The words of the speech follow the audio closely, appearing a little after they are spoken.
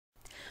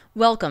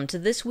Welcome to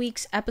this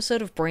week's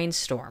episode of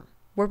Brainstorm,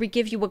 where we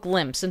give you a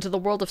glimpse into the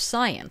world of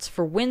science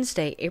for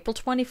Wednesday, April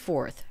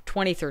 24th,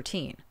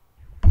 2013.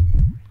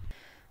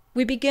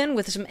 We begin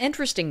with some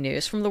interesting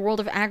news from the world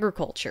of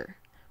agriculture.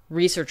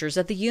 Researchers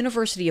at the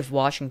University of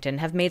Washington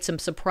have made some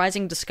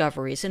surprising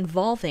discoveries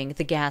involving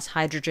the gas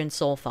hydrogen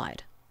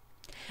sulfide.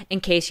 In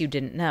case you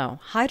didn't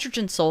know,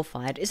 hydrogen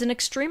sulfide is an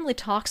extremely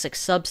toxic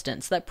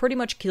substance that pretty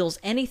much kills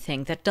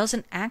anything that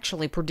doesn't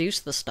actually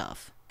produce the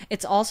stuff.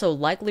 It's also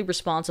likely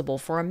responsible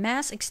for a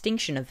mass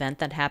extinction event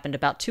that happened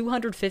about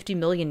 250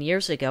 million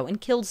years ago and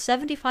killed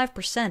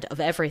 75% of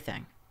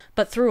everything.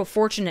 But through a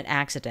fortunate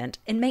accident,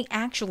 it may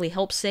actually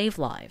help save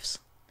lives.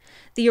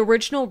 The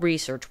original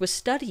research was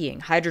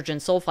studying hydrogen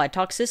sulfide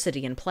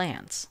toxicity in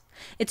plants.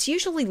 It's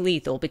usually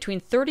lethal between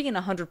 30 and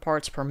 100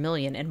 parts per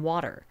million in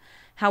water.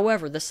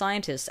 However, the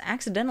scientists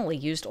accidentally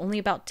used only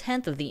about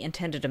 1/10 of the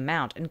intended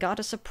amount and got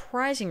a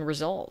surprising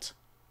result.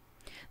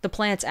 The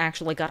plants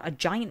actually got a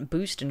giant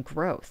boost in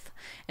growth,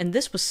 and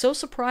this was so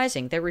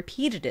surprising they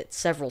repeated it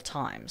several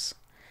times.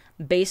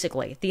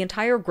 Basically, the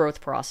entire growth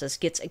process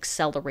gets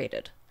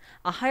accelerated.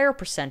 A higher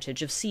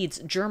percentage of seeds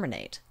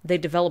germinate, they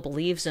develop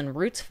leaves and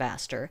roots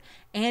faster,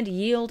 and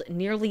yield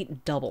nearly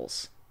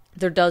doubles.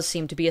 There does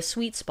seem to be a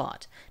sweet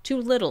spot. Too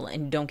little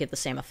and you don't get the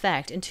same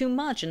effect, and too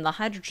much and the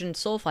hydrogen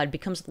sulfide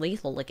becomes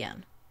lethal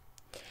again.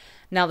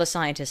 Now the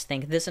scientists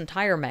think this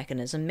entire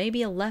mechanism may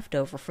be a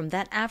leftover from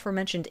that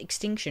aforementioned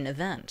extinction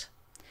event,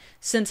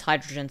 since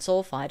hydrogen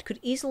sulfide could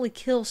easily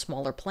kill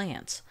smaller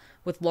plants,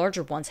 with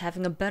larger ones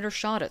having a better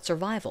shot at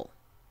survival.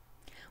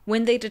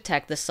 When they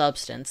detect the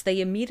substance,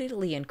 they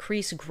immediately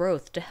increase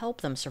growth to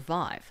help them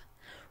survive.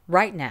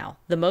 Right now,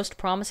 the most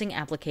promising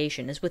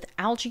application is with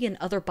algae and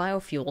other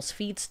biofuels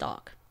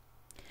feedstock.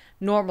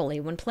 Normally,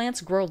 when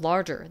plants grow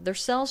larger, their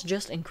cells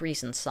just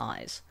increase in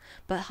size,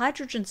 but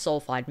hydrogen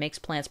sulfide makes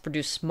plants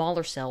produce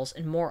smaller cells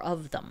and more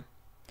of them.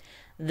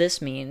 This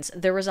means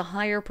there is a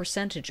higher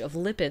percentage of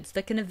lipids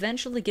that can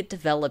eventually get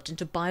developed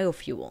into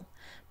biofuel,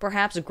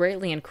 perhaps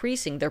greatly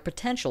increasing their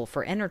potential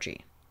for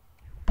energy.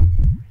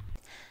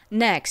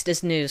 Next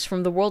is news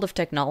from the world of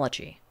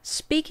technology.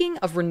 Speaking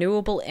of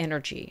renewable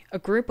energy, a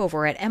group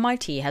over at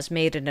MIT has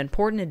made an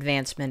important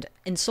advancement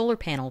in solar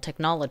panel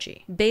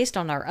technology. Based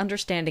on our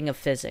understanding of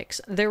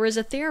physics, there is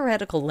a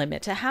theoretical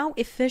limit to how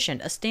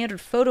efficient a standard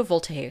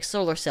photovoltaic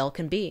solar cell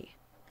can be.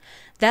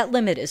 That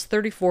limit is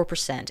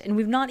 34%, and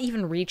we've not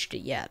even reached it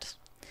yet.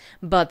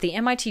 But the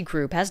MIT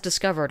group has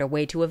discovered a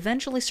way to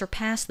eventually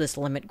surpass this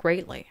limit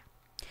greatly.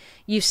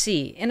 You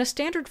see, in a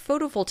standard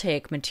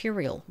photovoltaic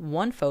material,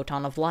 one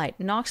photon of light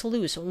knocks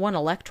loose one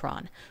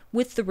electron,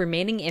 with the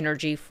remaining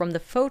energy from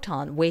the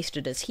photon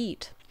wasted as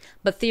heat.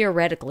 But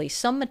theoretically,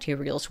 some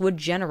materials would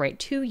generate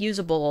 2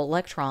 usable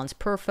electrons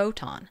per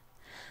photon.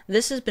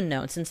 This has been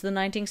known since the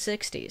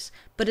 1960s,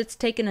 but it's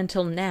taken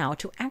until now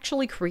to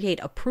actually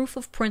create a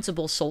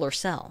proof-of-principle solar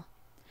cell,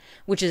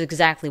 which is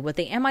exactly what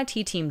the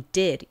MIT team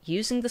did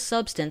using the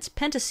substance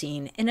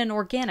pentacene in an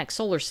organic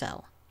solar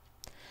cell.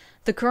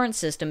 The current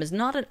system is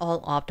not at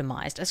all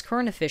optimized, as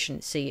current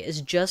efficiency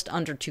is just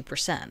under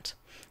 2%,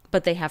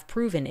 but they have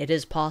proven it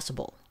is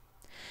possible.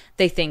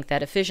 They think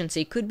that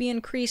efficiency could be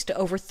increased to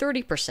over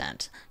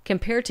 30%,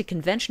 compared to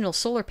conventional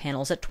solar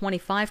panels at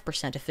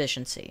 25%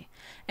 efficiency,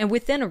 and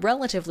within a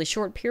relatively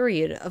short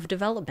period of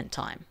development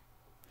time.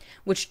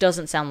 Which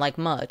doesn't sound like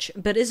much,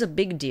 but is a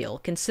big deal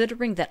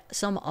considering that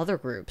some other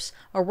groups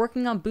are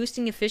working on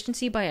boosting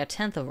efficiency by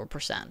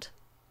 0.1%.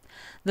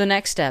 The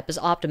next step is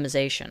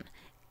optimization,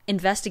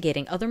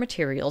 investigating other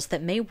materials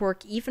that may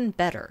work even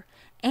better,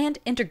 and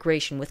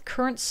integration with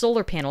current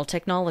solar panel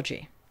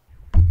technology.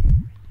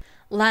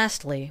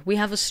 Lastly, we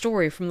have a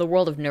story from the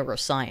world of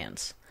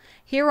neuroscience.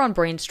 Here on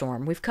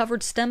Brainstorm, we've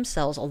covered stem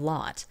cells a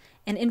lot,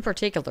 and in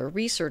particular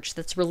research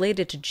that's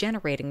related to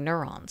generating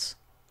neurons.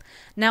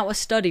 Now, a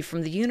study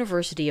from the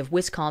University of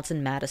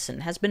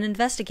Wisconsin-Madison has been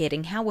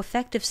investigating how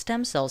effective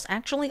stem cells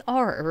actually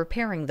are at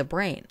repairing the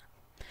brain.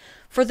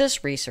 For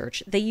this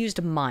research, they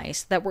used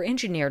mice that were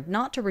engineered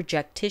not to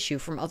reject tissue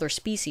from other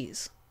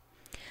species.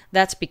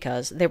 That's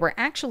because they were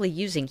actually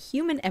using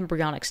human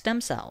embryonic stem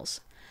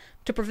cells.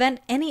 To prevent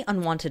any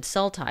unwanted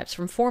cell types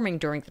from forming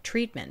during the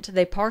treatment,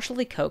 they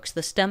partially coaxed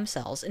the stem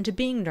cells into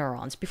being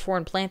neurons before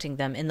implanting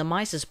them in the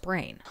mice's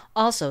brain.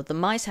 Also, the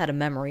mice had a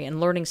memory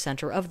and learning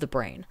center of the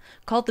brain,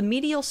 called the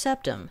medial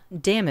septum,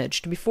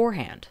 damaged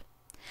beforehand.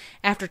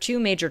 After 2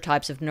 major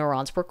types of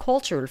neurons were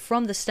cultured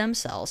from the stem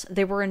cells,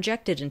 they were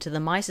injected into the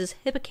mice's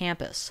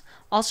hippocampus,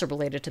 also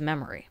related to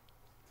memory.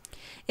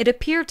 It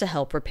appeared to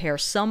help repair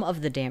some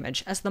of the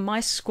damage, as the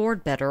mice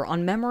scored better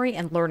on memory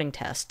and learning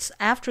tests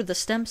after the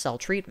stem cell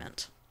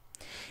treatment.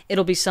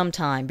 It'll be some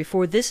time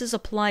before this is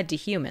applied to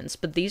humans,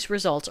 but these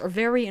results are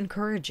very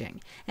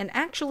encouraging and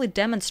actually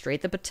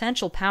demonstrate the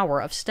potential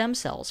power of stem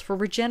cells for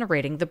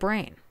regenerating the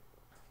brain.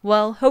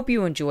 Well, hope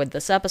you enjoyed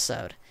this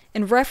episode.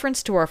 In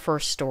reference to our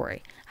first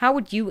story, how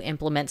would you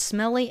implement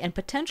smelly and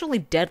potentially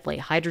deadly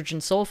hydrogen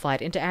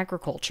sulfide into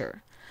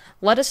agriculture?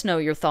 Let us know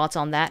your thoughts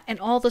on that and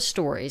all the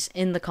stories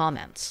in the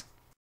comments.